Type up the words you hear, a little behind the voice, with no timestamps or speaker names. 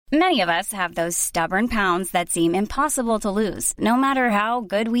Many of us have those stubborn pounds that seem impossible to lose, no matter how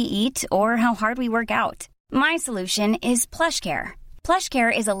good we eat or how hard we work out. My solution is PlushCare.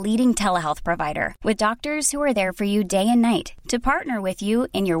 PlushCare is a leading telehealth provider with doctors who are there for you day and night to partner with you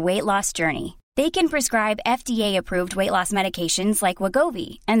in your weight loss journey. They can prescribe FDA-approved weight loss medications like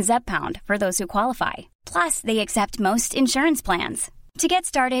Wegovy and Zepbound for those who qualify. Plus, they accept most insurance plans. To get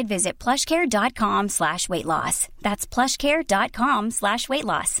started, visit plushcare.com/weightloss. That's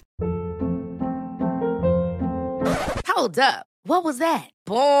plushcare.com/weightloss. Hold up. What was that?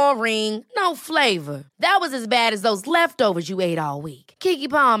 Boring. No flavor. That was as bad as those leftovers you ate all week. Keke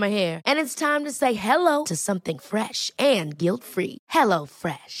Palmer here. And it's time to say hello to something fresh and guilt-free. Hello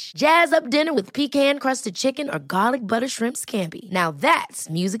Fresh. Jazz up dinner with pecan-crusted chicken or garlic butter shrimp scampi. Now that's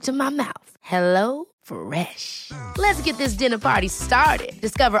music to my mouth. Hello Fresh. Let's get this dinner party started.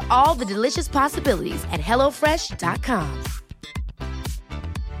 Discover all the delicious possibilities at hellofresh.com.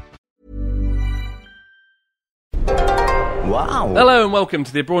 Wow. Hello and welcome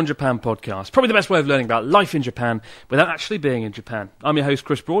to the Abroad in Japan podcast. Probably the best way of learning about life in Japan without actually being in Japan. I'm your host,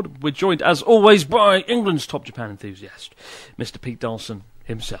 Chris Broad. We're joined, as always, by England's top Japan enthusiast, Mr. Pete Dawson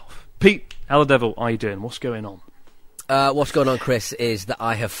himself. Pete, how the devil are you doing? What's going on? What's going on, Chris, is that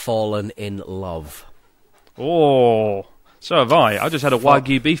I have fallen in love. Oh, so have I. I just had a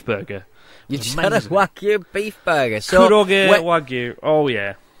Wagyu beef burger. You just had a Wagyu beef burger. So Kuroge Wagyu. Oh,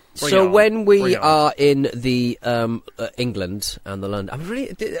 yeah. When we are in the England and the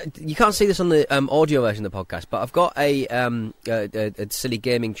London, you can't see this on the audio version of the podcast, but I've got a silly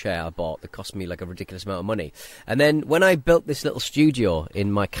gaming chair I bought that cost me like a ridiculous amount of money. And then when I built this little studio in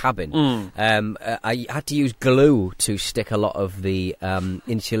my cabin, I had to use glue to stick a lot of the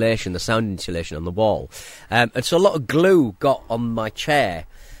insulation, the sound insulation on the wall, and so a lot of glue got on my chair.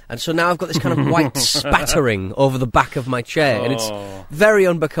 And so now I've got this kind of white spattering over the back of my chair, and it's very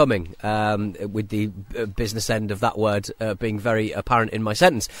unbecoming, with the business end of that word being very apparent in my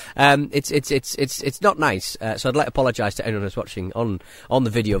sentence. It's not nice. So I'd like to apologise to anyone who's watching on the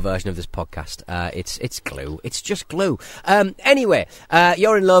video version of this podcast. It's glue. It's just glue. Anyway,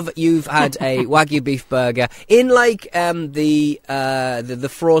 you're in love. You've had a Wagyu beef burger in like the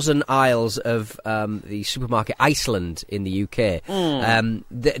frozen aisles of the supermarket Iceland in the UK.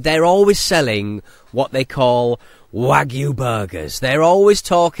 They're always selling what they call Wagyu burgers. They're always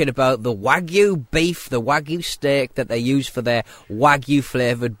talking about the Wagyu beef, the Wagyu steak that they use for their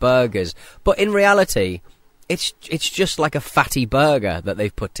Wagyu-flavoured burgers. But in reality, it's just like a fatty burger that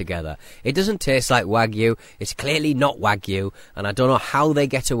they've put together. It doesn't taste like Wagyu. It's clearly not Wagyu. And I don't know how they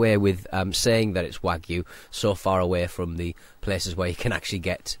get away with saying that it's Wagyu so far away from the places where you can actually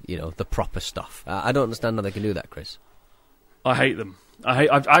get, the proper stuff. I don't understand how they can do that, Chris. I hate them.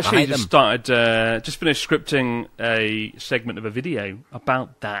 I've actually just finished scripting a segment of a video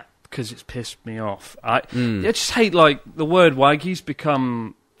about that because it's pissed me off. I just hate, the word Wagyu's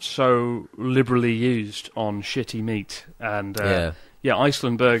become so liberally used on shitty meat. And,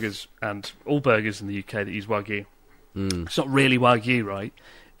 Iceland burgers and all burgers in the UK that use Wagyu. It's not really Wagyu, right?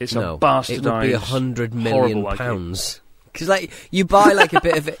 It's a bastardised, it would be £100 million. Wagyu. Because, you buy, a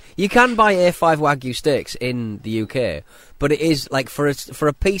bit of it... You can buy A5 Wagyu steaks in the UK, but it is, for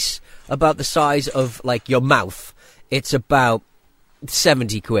a piece about the size of, your mouth, it's about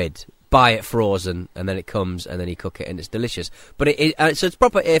 70 quid. Buy it frozen, and then it comes, and then you cook it, and it's delicious. But so it's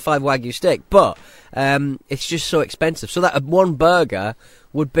proper A5 Wagyu steak, but it's just so expensive. So that one burger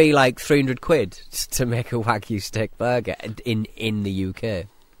would be, 300 quid to make a Wagyu steak burger in the UK.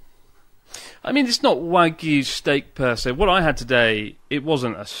 I mean, it's not Wagyu steak per se. What I had today, it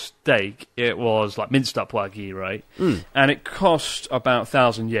wasn't a steak. It was minced up Wagyu, right? And it cost about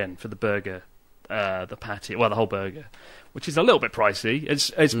 1,000 yen for the burger, the patty, the whole burger, which is a little bit pricey.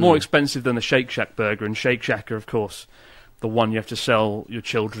 It's more expensive than the Shake Shack burger, and Shake Shack are, of course, the one you have to sell your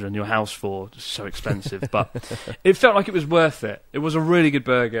children and your house for. It's so expensive, but it felt like it was worth it. It was a really good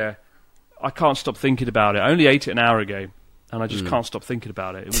burger. I can't stop thinking about it. I only ate it an hour ago. And I just can't stop thinking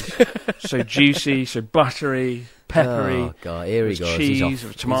about it. It was so juicy, so buttery, peppery. Oh, God, here he goes.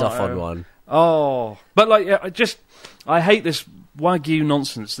 Cheese, tomato. He's off on one. Oh. But, I hate this Wagyu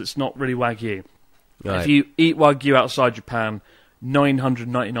nonsense that's not really Wagyu. Right. If you eat Wagyu outside Japan,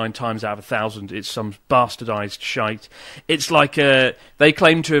 999 times out of 1,000, it's some bastardised shite. It's they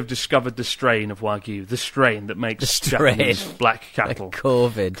claim to have discovered the strain of Wagyu, the strain that makes Japanese black cattle. Like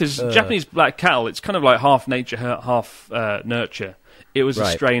COVID. Because Japanese black cattle, it's kind of like half nature, half nurture. It was a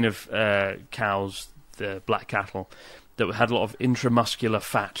strain of cows, the black cattle, that had a lot of intramuscular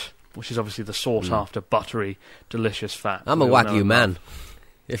fat, which is obviously the sought-after, buttery, delicious fat. I'm a Wagyu man.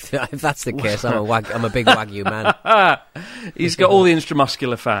 If that's the case, I'm a big Wagyu man. He's got all the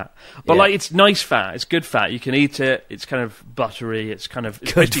intramuscular fat. But, Yeah. it's nice fat. It's good fat. You can eat it. It's kind of buttery. It's kind of...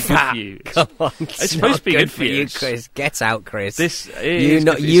 It's Good supposed to be fat. good for you. Come on, It's supposed to be good for you. Chris. Get out, Chris. You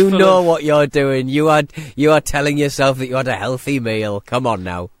know what you're doing. You are telling yourself that you had a healthy meal. Come on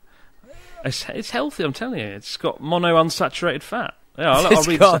now. It's healthy, I'm telling you. It's got monounsaturated fat. Yeah, I'll It's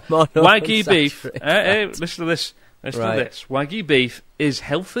read got this. Wagyu beef. monounsaturated fat. Listen to this. Listen Right. to this. Wagyu beef is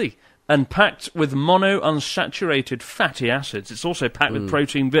healthy and packed with monounsaturated fatty acids. It's also packed with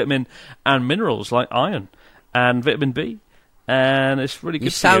protein, vitamin, and minerals like iron and vitamin B. And it's really good.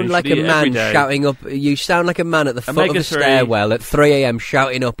 You sound like a man shouting up. You sound like a man at the foot of the stairwell at 3 a.m.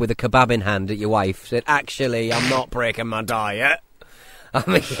 shouting up with a kebab in hand at your wife. Said, "Actually, I'm not breaking my diet.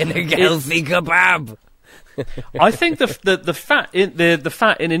 I'm eating a healthy kebab." I think the fat in the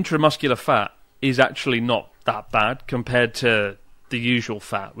fat in intramuscular fat is actually not that bad compared to the usual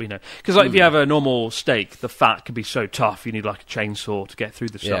fat we know. Because if you have a normal steak, the fat can be so tough you need like a chainsaw to get through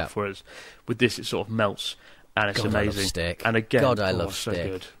the stuff. Yeah. Whereas with this, it sort of melts and it's God, I love amazing. steak. And again, God, I love so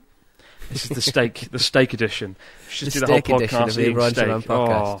steak. good. This is the steak edition. We should The do the whole steak edition podcast of the eating Ron steak. Duran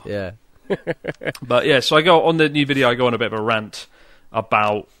podcast. Oh. Yeah. But yeah, so I go on the new video. I go on a bit of a rant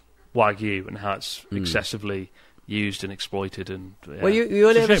about Wagyu and how it's excessively used and exploited. And Well, you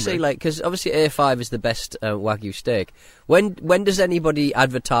only ever see because obviously A5 is the best Wagyu steak. When does anybody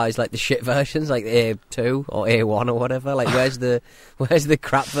advertise like the shit versions, like A2 or A1 or whatever? Like where's the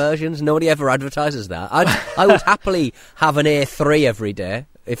crap versions? Nobody ever advertises that. I would happily have an A3 every day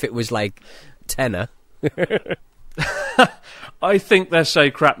if it was like tenner. I think they're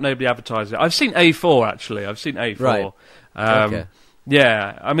so crap nobody advertises it. I've seen A4 actually. I've seen A4. Right. Okay.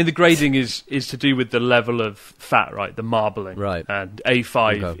 Yeah, I mean the grading is to do with the level of fat, right? The marbling, Right. And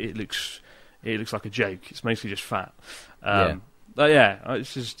A5, Okay. it looks like a joke. It's mostly just fat. Yeah. But yeah,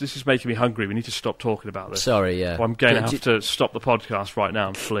 this is making me hungry. We need to stop talking about this. Sorry, yeah. Well, I'm going to have to stop the podcast right now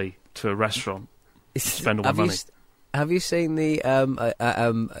and flee to a restaurant. Spend all my money. Have you seen the?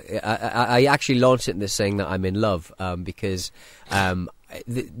 I actually launched it in this saying that I'm in love because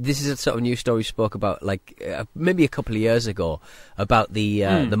this is a sort of news story we spoke about like maybe a couple of years ago about the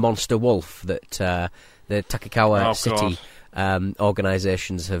monster wolf that the Takakawa City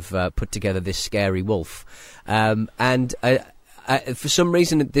organisations have put together. This scary wolf, and for some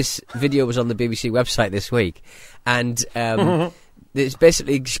reason this video was on the BBC website this week, and. It's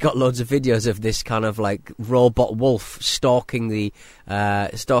basically just got loads of videos of this kind of like robot wolf stalking the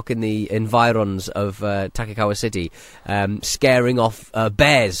environs of Takakawa City, scaring off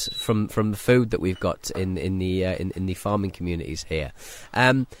bears from the food that we've got in the farming communities here,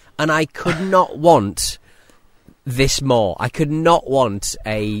 and I could not want this more. I could not want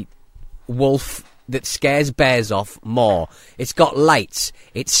a wolf that scares bears off more. It's got lights,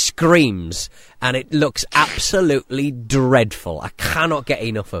 it screams, and it looks absolutely dreadful. I cannot get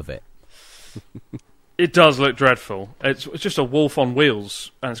enough of it. It does look dreadful. It's just a wolf on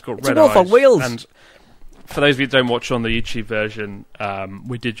wheels, and it's got red eyes. It's a wolf on wheels. And for those of you that don't watch on the YouTube version,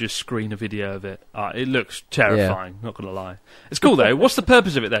 we did just screen a video of it. It looks terrifying, not going to lie. It's cool, though. What's the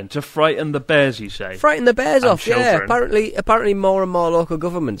purpose of it, then? To frighten the bears, you say? Frighten the bears And off, yeah. children. Apparently more and more local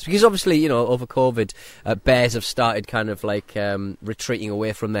governments, because obviously, over COVID, bears have started kind of like retreating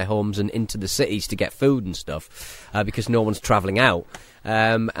away from their homes and into the cities to get food and stuff, because no one's travelling out.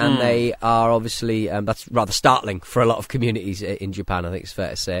 And they are obviously that's rather startling for a lot of communities in Japan, I think it's fair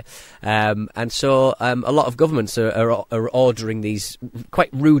to say. And so a lot of governments are ordering these quite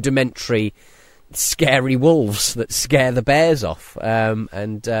rudimentary, scary wolves that scare the bears off.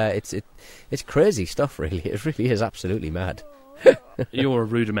 And it's crazy stuff, really. It really is absolutely mad. You're a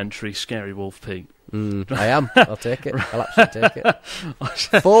rudimentary, scary wolf, Pete. I am. I'll take it. I'll actually take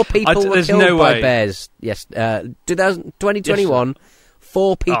it. 4 people were killed by bears. Yes, 2021. Yes,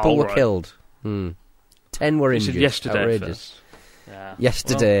 4 people were right. killed. 10 were injured. Yesterday. Outrageous. Yeah.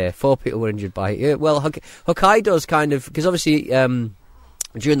 Yesterday, 4 people were injured by it. Well, Hokkaido's kind of... Because obviously,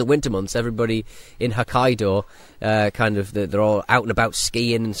 during the winter months, everybody in Hokkaido, they're all out and about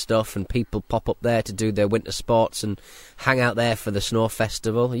skiing and stuff, and people pop up there to do their winter sports and hang out there for the snow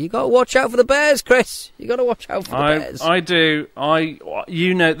festival. You got to watch out for the bears, Chris. You got to watch out for the bears. I do.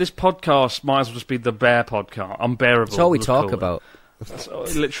 This podcast might as well just be the bear podcast. Unbearable. That's all we talk about. So,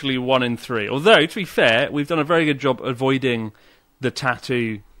 literally 1 in 3. Although, to be fair, we've done a very good job avoiding the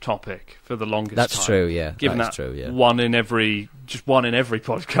tattoo topic for the longest time. That's true, yeah. Given that's that true, yeah. one in every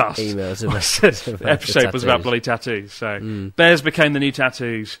podcast. Emails episode was about bloody tattoos. So bears became the new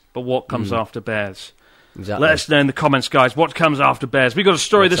tattoos, but what comes after bears? Exactly. Let us know in the comments, guys. What comes after bears? We got a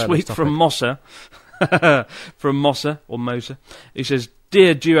story this week from Mossa. From Mossa, or Moser. He says,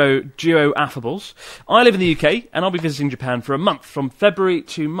 Dear Duo Affables, I live in the UK and I'll be visiting Japan for a month from February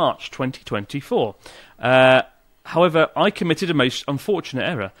to March 2024. However, I committed a most unfortunate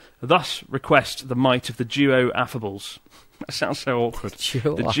error, thus request the might of the Duo Affables. That sounds so awkward.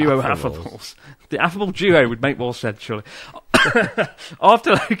 The Duo Affables. The Affable Duo would make more sense, surely.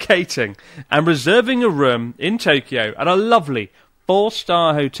 After locating and reserving a room in Tokyo at a lovely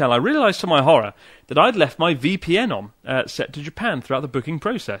 4-star hotel, I realised to my horror that I'd left my VPN on, set to Japan throughout the booking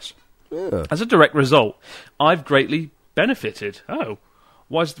process. Yeah. As a direct result, I've greatly benefited. Oh,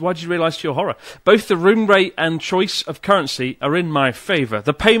 why did you realise to your horror? Both the room rate and choice of currency are in my favour.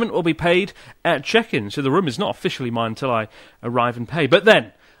 The payment will be paid at check-in, so the room is not officially mine until I arrive and pay. But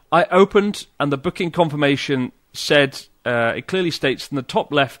then, I opened, and the booking confirmation said, it clearly states in the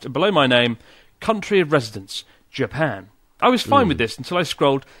top left, below my name, country of residence, Japan. I was fine with this until I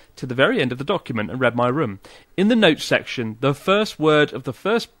scrolled to the very end of the document and read my room. In the notes section, the first word of the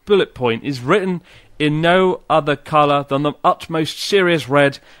first bullet point is written in no other colour than the utmost serious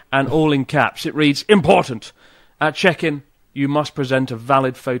red and all in caps. It reads, important. At check-in, you must present a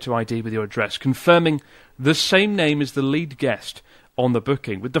valid photo ID with your address, confirming the same name as the lead guest on the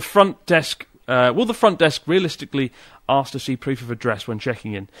booking. With the front desk, will the front desk realistically ask to see proof of address when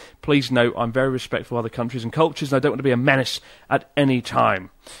checking in? Please note, I'm very respectful of other countries and cultures, and I don't want to be a menace at any time.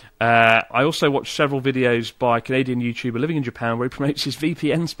 I also watched several videos by a Canadian YouTuber living in Japan where he promotes his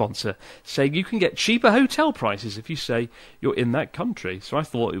VPN sponsor, saying you can get cheaper hotel prices if you say you're in that country. So I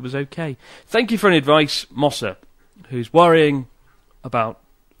thought it was okay. Thank you for any advice, Mossa, who's worrying about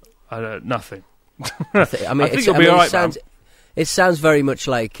nothing. I think you'll be all right, man. It sounds very much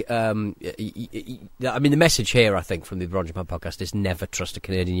like, I mean, the message here, I think, from the Ron Japan podcast is never trust a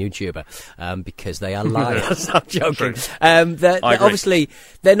Canadian YouTuber, because they are liars. I'm joking. Obviously,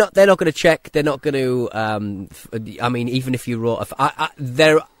 they're not going to check. They're not going to. I mean, even if you wrote,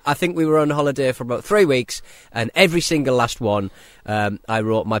 I think we were on holiday for about 3 weeks, and every single last one, I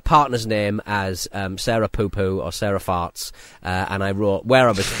wrote my partner's name as Sarah Poo Poo or Sarah Farts, and I wrote where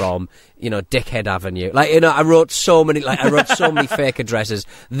I was from, Dickhead Avenue. I wrote so many fake addresses.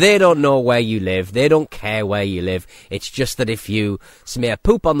 They don't know where you live. They don't care where you live. It's just that if you smear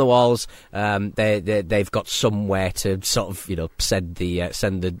poop on the walls, they've got somewhere to sort of, send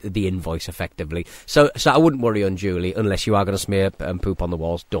the invoice effectively. So I wouldn't worry unduly unless you are going to smear poop on the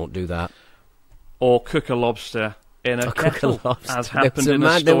walls. Don't do that. Or cook a lobster in a kettle, as happened in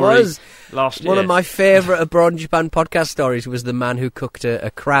a story last year. One of my favourite Abroad Japan podcast stories was the man who cooked a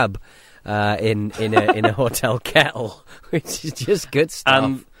crab in a hotel kettle, which is just good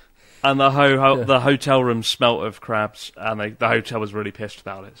stuff. And the hotel room smelt of crabs, and the hotel was really pissed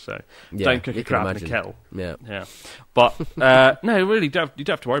about it. So don't cook a crab in a kettle. Yeah. But no, really, you don't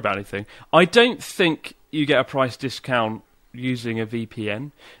have to worry about anything. I don't think you get a price discount using a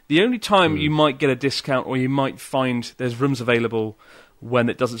VPN. The only time you might get a discount, or you might find there's rooms available when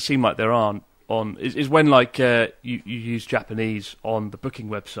it doesn't seem like there aren't, is when you use Japanese on the booking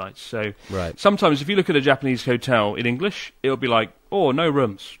websites. So sometimes if you look at a Japanese hotel in English, it'll be like, oh, no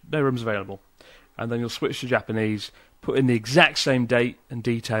rooms available. And then you'll switch to Japanese, put in the exact same date and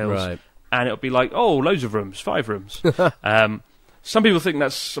details, and it'll be like, oh, loads of rooms, 5 rooms. Some people think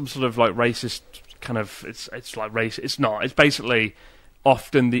that's some sort of like racist kind of, it's like race. It's not. It's basically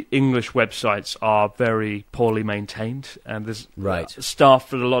often the English websites are very poorly maintained, and there's staff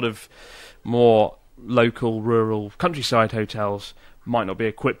for a lot of more local, rural, countryside hotels might not be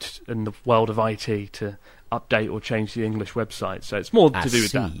equipped in the world of IT to update or change the English website. So it's more to do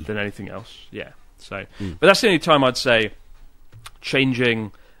with that than anything else. Yeah. So, but that's the only time I'd say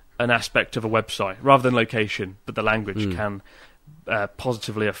changing an aspect of a website rather than location, but the language can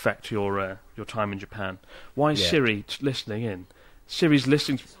positively affect your time in Japan. Why is Siri listening in? Siri's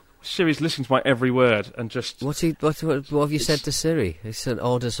listening to my every word and just... What have you said to Siri? He said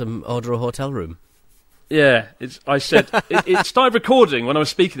order a hotel room. Yeah, I said it started recording when I was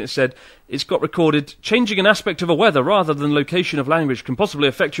speaking. It said it's got recorded. Changing an aspect of a weather rather than location of language can possibly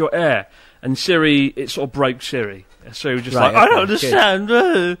affect your air. And Siri, it sort of broke Siri. So just I don't understand.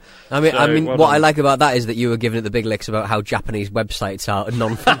 I mean, what I like about that is that you were giving it the big licks about how Japanese websites are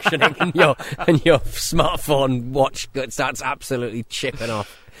non-functioning, and your smartphone watch starts absolutely chipping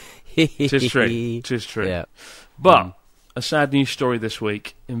off. Tis true. Yeah. But a sad news story this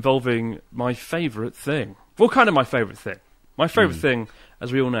week involving my favourite thing. Well, kind of my favourite thing. My favourite thing,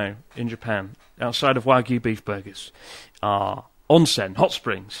 as we all know, in Japan, outside of Wagyu beef burgers, are onsen, hot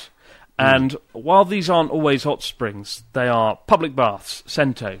springs. And while these aren't always hot springs, they are public baths,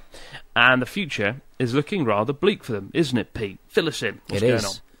 Sento. And the future is looking rather bleak for them, isn't it, Pete? Fill us in. What's going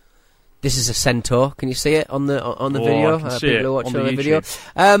on? This is a centaur. Can you see it on the video? I can see it on the video.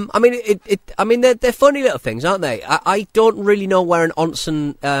 I mean, they're funny little things, aren't they? I don't really know where an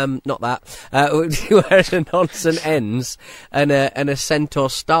onsen, where an onsen ends and a centaur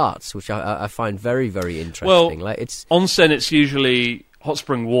starts, which I find very, very interesting. Well, like onsen, it's usually hot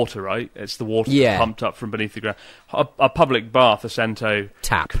spring water, right? It's the water that's pumped up from beneath the ground. A public bath, a cento,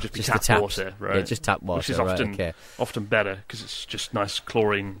 could just be tap water, right? Yeah, just tap water, which is often better because it's just nice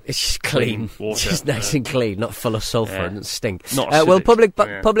chlorine. It's just clean water. It's just nice and clean, not full of sulphur and stink. Not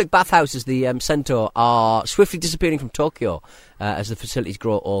acidic, public bathhouses, the centaur, are swiftly disappearing from Tokyo as the facilities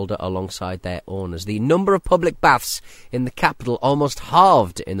grow older alongside their owners. The number of public baths in the capital almost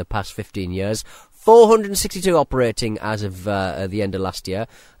halved in the past 15 years. 462 operating as of the end of last year,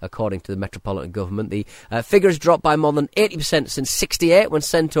 according to the Metropolitan Government. The figures dropped by more than 80% since '68, when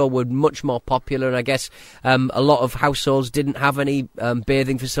centaur were much more popular, and I guess a lot of households didn't have any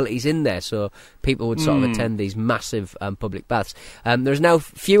bathing facilities in there, so people would sort of attend these massive public baths. There's now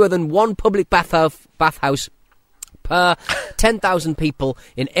fewer than one public bathhouse per 10,000 people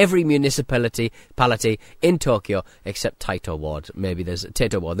in every municipality in Tokyo, except Taito Ward. Maybe there's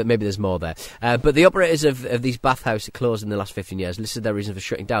more there. But the operators of these bathhouses closed in the last 15 years listed their reason for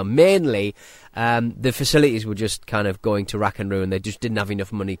shutting down. Mainly, the facilities were just kind of going to rack and ruin. They just didn't have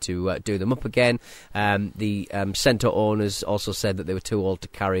enough money to do them up again. The centaur owners also said that they were too old to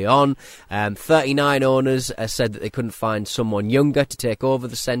carry on. 39 owners said that they couldn't find someone younger to take over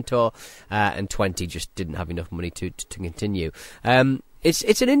the centaur, and 20 just didn't have enough money to continue.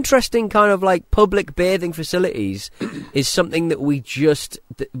 It's an interesting kind of like public bathing facilities is something that we just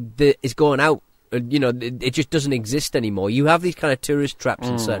that is going out. It just doesn't exist anymore. You have these kind of tourist traps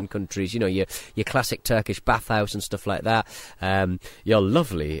in certain countries. Your classic Turkish bathhouse and stuff like that. Your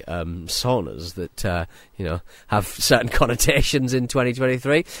lovely saunas that have certain connotations in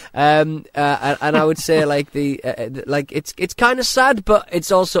 2023. And I would say it's kind of sad, but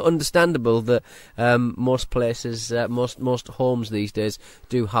it's also understandable that most places, most homes these days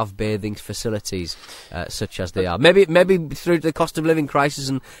do have bathing facilities such as they are. Maybe through the cost of living crisis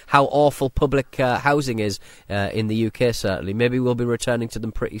and how awful public housing is in the UK, certainly. Maybe we'll be returning to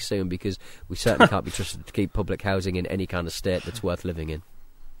them pretty soon, because we certainly can't be trusted to keep public housing in any kind of state that's worth living in.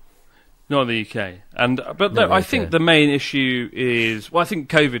 Not in the UK. But I think the main issue is, I think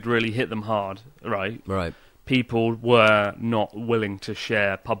COVID really hit them hard, right? Right. People were not willing to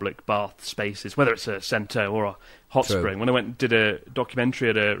share public bath spaces, whether it's a centaur or a hot spring. When I went and did a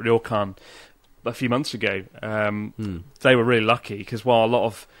documentary at a ryokan a few months ago, they were really lucky, because while a lot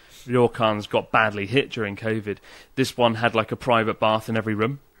of ryokans got badly hit during COVID, this one had like a private bath in every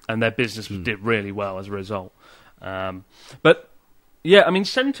room, and their business did really well as a result. But yeah, I mean,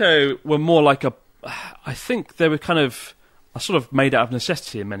 centaur were more like I think they were kind of sort of made out of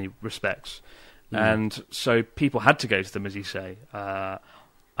necessity in many respects, and so people had to go to them, as you say.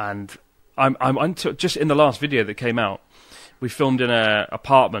 And I'm just in the last video that came out, we filmed in an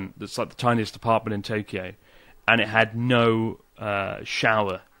apartment that's like the tiniest apartment in Tokyo, and it had no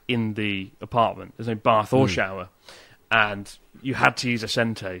shower in the apartment. There's no bath or shower, and you had to use a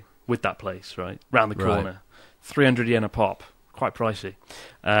centaur with that place, right, round the corner. Right. 300 yen a pop, quite pricey,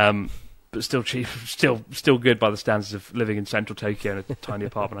 but still cheap, still good by the standards of living in central Tokyo in a tiny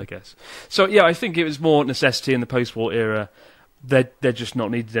apartment, I guess. So yeah, I think it was more necessity in the post-war era. They're just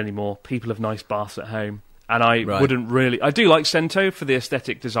not needed anymore. People have nice baths at home, and I wouldn't really. I do like centaur for the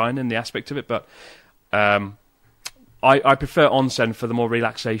aesthetic design and the aspect of it, but I prefer onsen for the more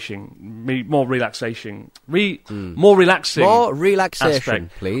relaxing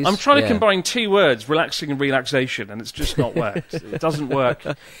aspect. Please. I'm trying to combine two words, relaxing and relaxation, and it's just not worked. It doesn't work.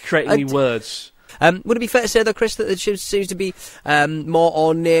 Creating new words. Would it be fair to say, though, Chris, that there seems to be more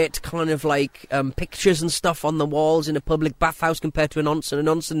ornate kind of like pictures and stuff on the walls in a public bathhouse compared to an onsen? An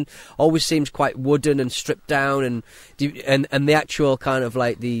onsen always seems quite wooden and stripped down, and the actual kind of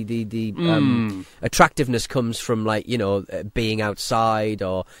like the attractiveness comes from like being outside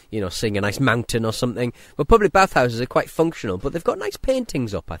or seeing a nice mountain or something. But public bathhouses are quite functional, but they've got nice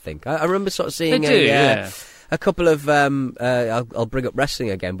paintings up. I think I remember sort of seeing a couple of I'll bring up wrestling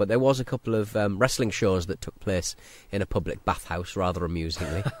again, but there was a couple of wrestling shows that took place in a public bathhouse, rather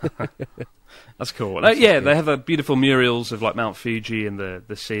amusingly. That's cool. They have beautiful murals of like Mount Fuji and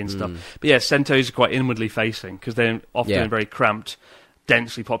the sea and stuff. But yeah, centaurs are quite inwardly facing, because they're often in very cramped,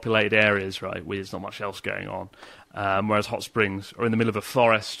 densely populated areas, right, where there's not much else going on. Whereas hot springs are in the middle of a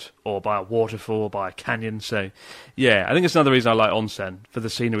forest or by a waterfall or by a canyon. So yeah, I think it's another reason I like onsen, for the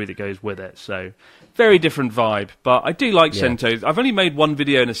scenery that goes with it. So very different vibe, but I do like centaurs. I've only made one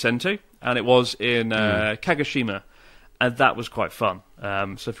video in a centaur, and it was in Kagoshima, And that was quite fun.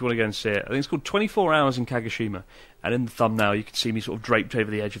 So if you want to go and see it, I think it's called 24 Hours in Kagoshima. And in the thumbnail, you can see me sort of draped over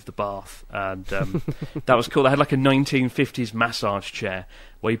the edge of the bath. And that was cool. They had like a 1950s massage chair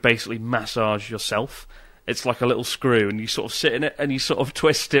where you basically massage yourself. It's like a little screw, and you sort of sit in it, and you sort of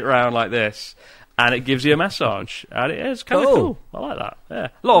twist it around like this, and it gives you a massage. And it's kind of cool. I like that. Yeah,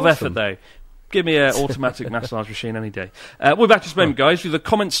 a lot of effort, though. Give me an automatic massage machine any day. We're back just a moment, guys, with the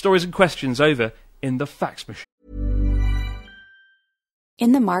comments, stories, and questions over in the fax machine.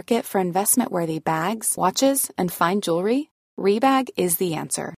 In the market for investment-worthy bags, watches, and fine jewelry, Rebag is the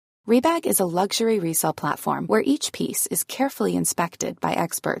answer. Rebag is a luxury resale platform where each piece is carefully inspected by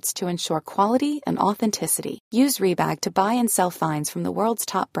experts to ensure quality and authenticity. Use Rebag to buy and sell finds from the world's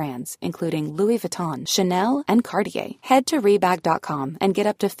top brands, including Louis Vuitton, Chanel, and Cartier. Head to Rebag.com and get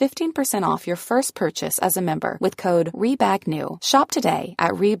up to 15% off your first purchase as a member with code REBAGNEW. Shop today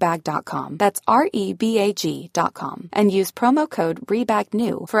at Rebag.com. That's REBAG.com. And use promo code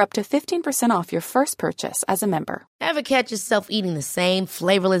REBAGNEW for up to 15% off your first purchase as a member. Ever catch yourself eating the same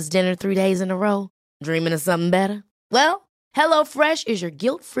flavorless dinner 3 days in a row? Dreaming of something better? Well, HelloFresh is your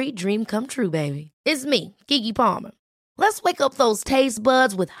guilt-free dream come true, baby. It's me, Keke Palmer. Let's wake up those taste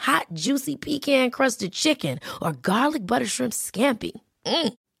buds with hot, juicy pecan-crusted chicken or garlic butter shrimp scampi.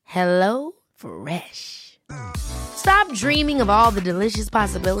 HelloFresh. Stop dreaming of all the delicious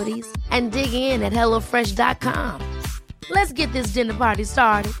possibilities and dig in at HelloFresh.com. Let's get this dinner party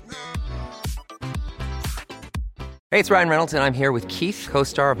started. Hey, it's Ryan Reynolds, and I'm here with Keith,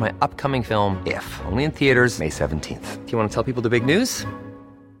 co-star of my upcoming film, If, only in theaters May 17th. Do you want to tell people the big news?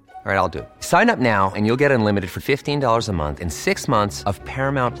 All right, I'll do it. Sign up now and you'll get unlimited for $15 a month and 6 months of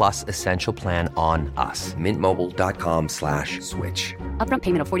Paramount Plus Essential Plan on us. MintMobile.com/switch. Upfront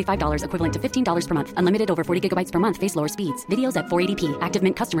payment of $45 equivalent to $15 per month. Unlimited over 40 gigabytes per month. Face lower speeds. Videos at 480p. Active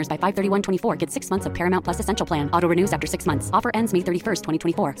Mint customers by 531.24 get 6 months of Paramount Plus Essential Plan. Auto renews after 6 months. Offer ends May 31st,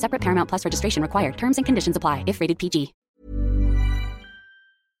 2024. Separate Paramount Plus registration required. Terms and conditions apply if rated PG.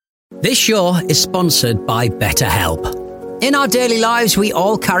 This show is sponsored by BetterHelp. In our daily lives, we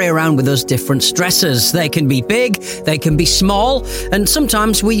all carry around with us different stressors. They can be big, they can be small, and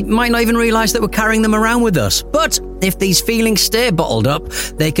sometimes we might not even realise that we're carrying them around with us. But if these feelings stay bottled up,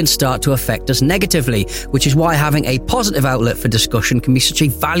 they can start to affect us negatively, which is why having a positive outlet for discussion can be such a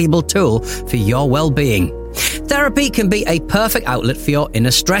valuable tool for your well-being. Therapy can be a perfect outlet for your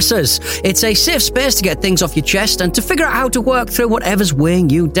inner stressors. It's a safe space to get things off your chest and to figure out how to work through whatever's weighing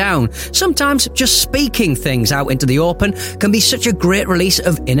you down. Sometimes just speaking things out into the open can be such a great release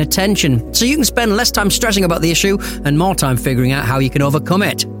of inner tension, so you can spend less time stressing about the issue and more time figuring out how you can overcome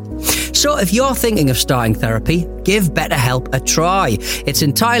it. So if you're thinking of starting therapy, give BetterHelp a try. It's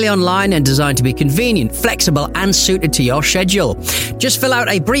entirely online and designed to be convenient, flexible, and suited to your schedule. Just fill out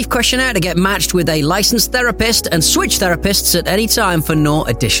a brief questionnaire to get matched with a licensed therapist and switch therapists at any time for no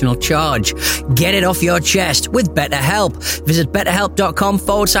additional charge. Get it off your chest with BetterHelp. Visit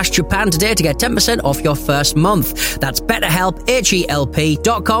betterhelp.com/Japan today to get 10% off your first month. That's BetterHelp,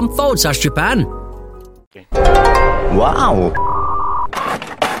 HELP.com/Japan. Wow.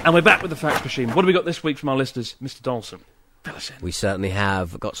 And we're back with the fax machine. What have we got this week from our listeners, Mr. Dawson? Fill us in. We certainly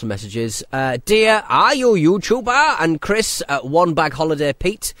have got some messages. Dear, are you YouTuber? And Chris, One Bag Holiday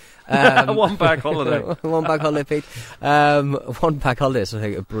Pete. One bag holiday. One Bag Holiday Pete. One Bag Holiday is, I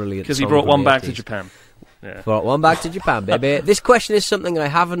think, a brilliant Because he song brought from one the bag 80s. to Japan. Yeah. Brought one back to Japan, baby. This question is something I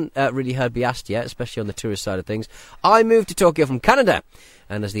haven't really heard be asked yet, especially on the tourist side of things. I moved to Tokyo from Canada,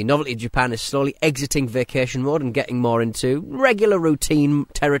 and as the novelty of Japan is slowly exiting vacation mode and getting more into regular routine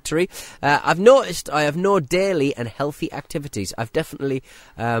territory, I've noticed I have no daily and healthy activities. I've definitely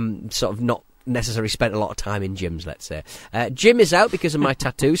sort of not necessarily spent a lot of time in gyms, let's say. Gym is out because of my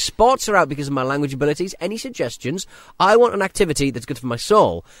tattoos. Sports are out because of my language abilities. Any suggestions? I want an activity that's good for my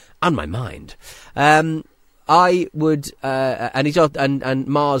soul and my mind. I would, and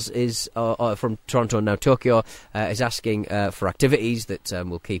Mars is from Toronto, now Tokyo, is asking for activities that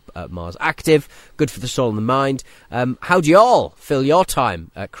will keep Mars active, good for the soul and the mind. How do you all fill your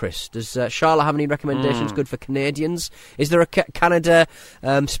time, Chris? Does Charlotte have any recommendations good for Canadians? Is there a Canada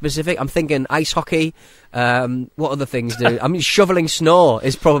specific? I'm thinking ice hockey. What other things do? I mean, shoveling snow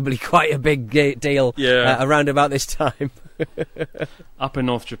is probably quite a big deal around about this time. Up in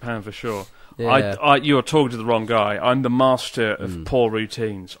North Japan for sure. Yeah. You are talking to the wrong guy. I'm the master of poor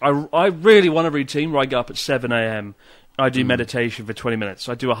routines. I really want a routine where I get up at 7 a.m. I do meditation for 20 minutes.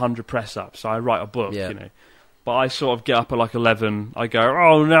 I do 100 press-ups. I write a book, you know. But I sort of get up at like 11. I go,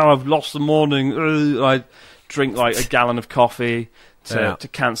 oh, now I've lost the morning. I drink like a gallon of coffee to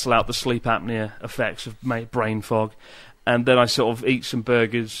cancel out the sleep apnea effects of brain fog. and then I sort of eat some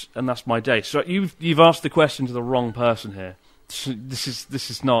burgers, and that's my day. So you've asked the question to the wrong person here. So this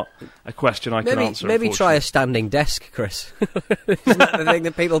is not a question I can answer. Maybe try a standing desk, Chris. Isn't that the thing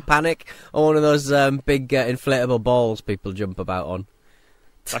that people panic? Or one of those big inflatable balls people jump about on?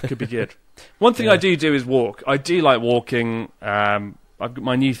 That could be good. One thing I do is walk. I do like walking.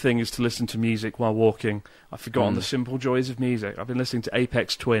 My new thing is to listen to music while walking. I've forgotten the simple joys of music. I've been listening to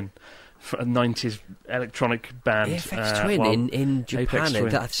Aphex Twin, a 90s electronic band. Aphex Twin in Japan.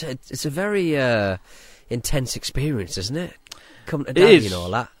 It's a very intense experience, isn't it? Come to daddy and all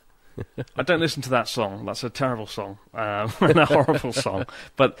that. I don't listen to that song. That's a terrible song. And a horrible song.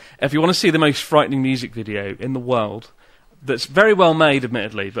 But if you want to see the most frightening music video in the world, that's very well made,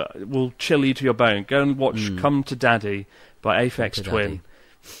 admittedly, but will chill you to your bone, go and watch Come to Daddy by Aphex Twin.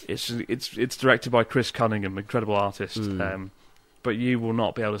 It's directed by Chris Cunningham, incredible artist. But you will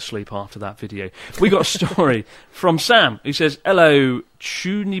not be able to sleep after that video. We got a story from Sam, who says, "Hello,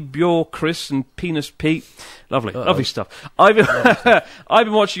 Chunibyo, Chris, and Penis Pete." Lovely stuff. I've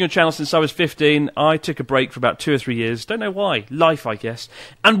been watching your channel since I was 15. I took a break for about 2 or 3 years. Don't know why. Life, I guess.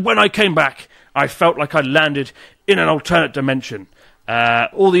 And when I came back, I felt like I'd landed in an alternate dimension.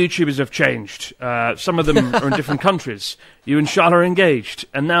 All the YouTubers have changed. Some of them are in different countries. You and Charlotte are engaged,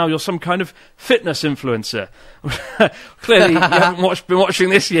 and now you're some kind of fitness influencer. Clearly, you haven't been watching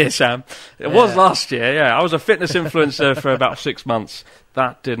this year, Sam. It was last year, yeah. I was a fitness influencer for about 6 months.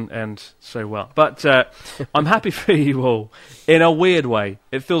 That didn't end so well. But I'm happy for you all. In a weird way,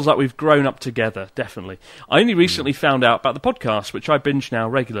 it feels like we've grown up together, definitely. I only recently found out about the podcast, which I binge now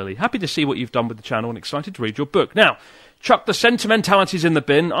regularly. Happy to see what you've done with the channel and excited to read your book. Now, chuck the sentimentalities in the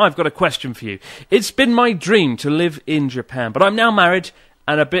bin. I've got a question for you. It's been my dream to live in Japan, but I'm now married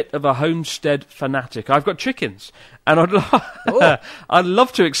and a bit of a homestead fanatic. I've got chickens, and I'd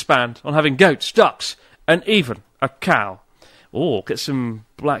love to expand on having goats, ducks, and even a cow. Oh, get some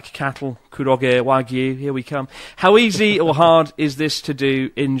black cattle, Kuroge Wagyu, here we come. How easy or hard is this to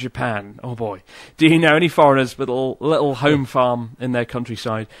do in Japan? Oh boy. Do you know any foreigners with a little home farm in their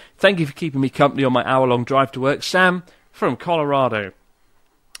countryside? Thank you for keeping me company on my hour-long drive to work. Sam from Colorado.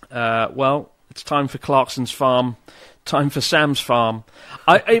 Well, it's time for Clarkson's farm. Time for Sam's farm.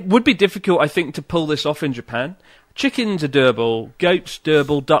 It would be difficult, I think, to pull this off in Japan. Chickens are doable, goats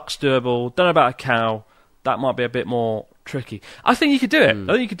doable, ducks doable. Don't know about a cow. That might be a bit more tricky. I think you could do it.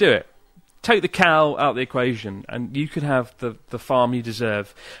 I think you could do it. Take the cow out of the equation, and you could have the farm you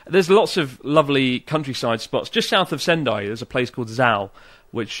deserve. There's lots of lovely countryside spots. Just south of Sendai, there's a place called Zao,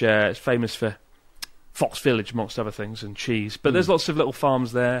 which is famous for Fox Village, amongst other things, and cheese. But there's lots of little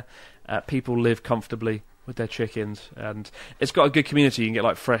farms there. People live comfortably with their chickens, and it's got a good community. You can get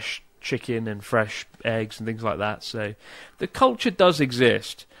like fresh chicken and fresh eggs and things like that. So the culture does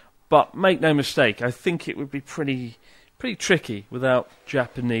exist, but make no mistake, I think it would be pretty tricky without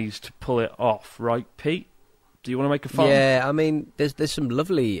Japanese to pull it off, right, Pete? Do you want to make a farm? Yeah, I mean, there's some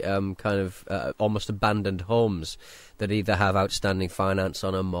lovely kind of almost abandoned homes that either have outstanding finance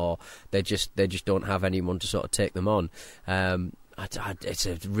on them or they just don't have anyone to sort of take them on. It's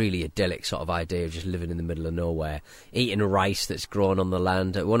a really idyllic sort of idea of just living in the middle of nowhere, eating rice that's grown on the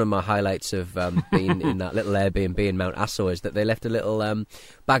land. One of my highlights of being in that little Airbnb in Mount Aso is that they left a little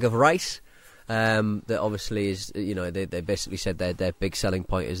bag of rice. That obviously is, you know, they basically said their big selling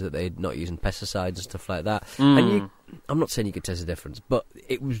point is that they're not using pesticides and stuff like that. And I'm not saying you could taste the difference, but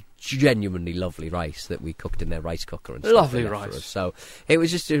it was genuinely lovely rice that we cooked in their rice cooker and stuff. Lovely rice. So it was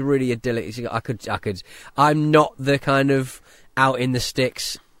just a really idyllic. I'm not the kind of out in the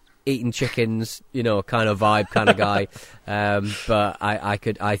sticks eating chickens, you know, kind of vibe kind of guy. But I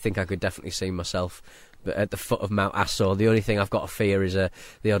think I could definitely see myself at the foot of Mount Aso. The only thing I've got to fear is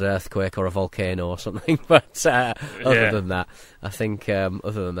the odd earthquake or a volcano or something. But other than that, I think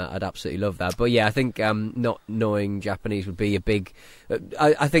I'd absolutely love that. But yeah, I think not knowing Japanese would be a big.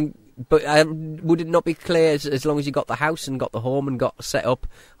 I think. But would it not be clear as long as you got the house and got the home and got set up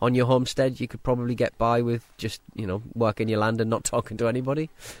on your homestead, you could probably get by with just, you know, working your land and not talking to anybody?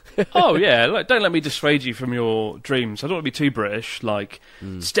 Oh, yeah. Don't let me dissuade you from your dreams. I don't want to be too British, like,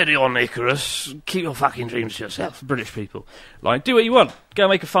 steady on, Icarus. Keep your fucking dreams to yourself, British people. Like, do what you want. Go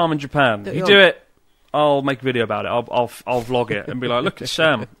make a farm in Japan. You do it, I'll make a video about it. I'll vlog it and be like, look at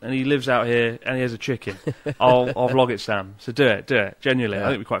Sam, and he lives out here and he has a chicken. I'll vlog it, Sam. So do it. Genuinely, I think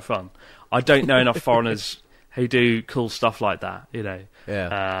it'd be quite fun. I don't know enough foreigners who do cool stuff like that. You know,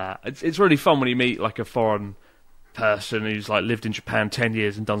 it's really fun when you meet like a foreign person who's like lived in Japan 10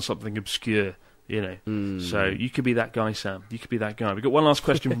 years and done something obscure. you know. So you could be that guy, Sam. You could be that guy. We've got one last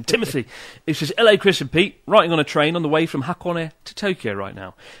question from Timothy. It says, LA Chris and Pete, riding on a train on the way from Hakone to Tokyo right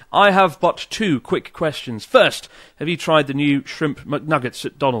now. I have but 2 quick questions. First, have you tried the new shrimp McNuggets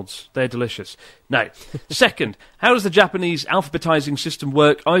at Donald's? They're delicious. No. Second, how does the Japanese alphabetizing system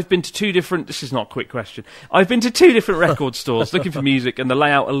work? I've been to 2 different... This is not a quick question. I've been to 2 different record stores looking for music, and the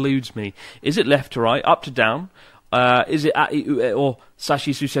layout eludes me. Is it left to right, up to down? Is it Ati Ue or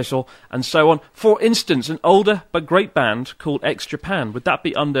Sashi Suseso, and so on? For instance, an older but great band called X Japan, would that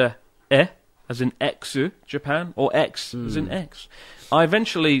be under as in Exu Japan, or X as in X? I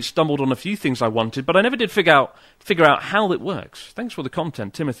eventually stumbled on a few things I wanted, but I never did figure out how it works. Thanks for the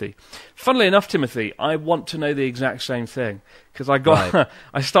content, Timothy. Funnily enough, Timothy, I want to know the exact same thing, because I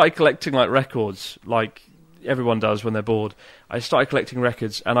started collecting like records, like everyone does when they're bored. I started collecting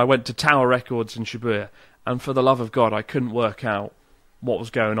records, and I went to Tower Records in Shibuya. And for the love of God, I couldn't work out what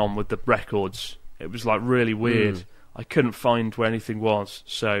was going on with the records. It was like really weird. I couldn't find where anything was.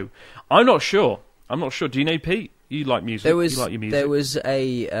 So I'm not sure. Do you know, Pete? You like music. You like your music. There's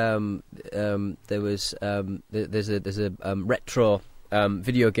a retro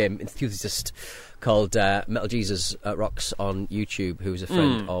video game enthusiast called Metal Jesus Rocks on YouTube, who's a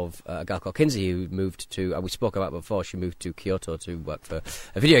friend of a gal called Kinsey, who moved to, we spoke about before, she moved to Kyoto to work for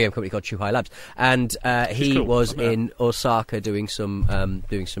a video game company called Chuhai Labs, and he was in Osaka doing some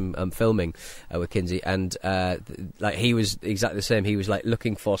filming with Kinsey, and like he was exactly the same. He was like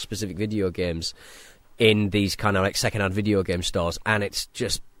looking for specific video games in these kind of like second-hand video game stores, and it's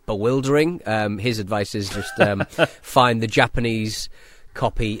just bewildering. His advice is just find the Japanese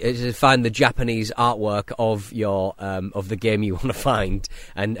find the Japanese artwork of your of the game you want to find,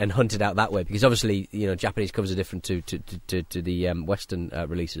 and hunt it out that way, because obviously, you know, Japanese covers are different to the Western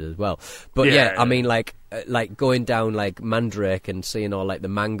releases as well. But yeah, I mean, like going down like Mandrake and seeing all like the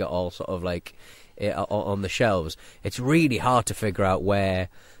manga all sort of like on the shelves, it's really hard to figure out where,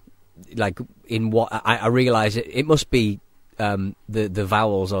 like, in what I realise it must be the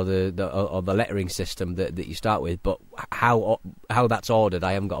vowels or the lettering system that you start with, but how that's ordered,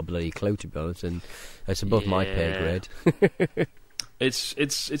 I haven't got a bloody clue, to be honest, and it's above my pay grade. It's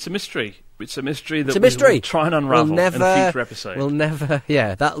a mystery. It's a mystery that we'll try and unravel in a future episode. We'll never.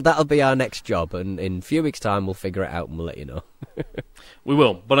 Yeah, that'll be our next job, and in a few weeks' time we'll figure it out and we'll let you know. We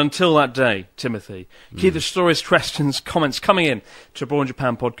will. But until that day, Timothy, keep the stories, questions, comments coming in to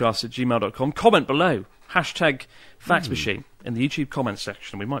abroadjapanpodcast@gmail.com. Comment below. #FaxMachine in the YouTube comments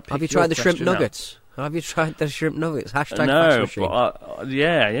section. We might pick Have you tried the shrimp nuggets? Have you tried the shrimp nuggets? No, but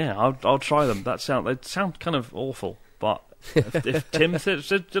yeah, I'll try them. They sound kind of awful, but if Tim says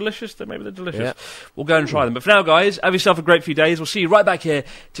they're delicious, then maybe they're delicious. Yeah. We'll go and try them. But for now, guys, have yourself a great few days. We'll see you right back here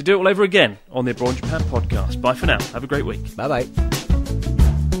to do it all over again on the Abroad Japan podcast. Bye for now. Have a great week. Bye-bye.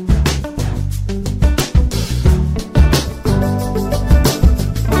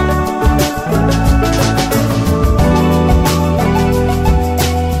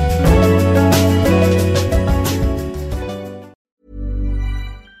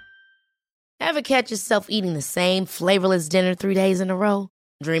 Ever catch yourself eating the same flavorless dinner 3 days in a row?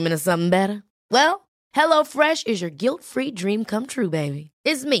 Dreaming of something better? Well, HelloFresh is your guilt-free dream come true, baby.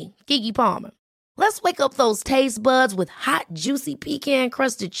 It's me, Keke Palmer. Let's wake up those taste buds with hot, juicy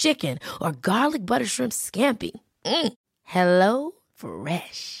pecan-crusted chicken or garlic butter shrimp scampi. Hello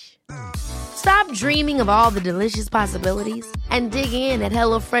Fresh. Stop dreaming of all the delicious possibilities and dig in at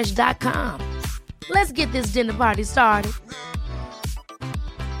HelloFresh.com. Let's get this dinner party started.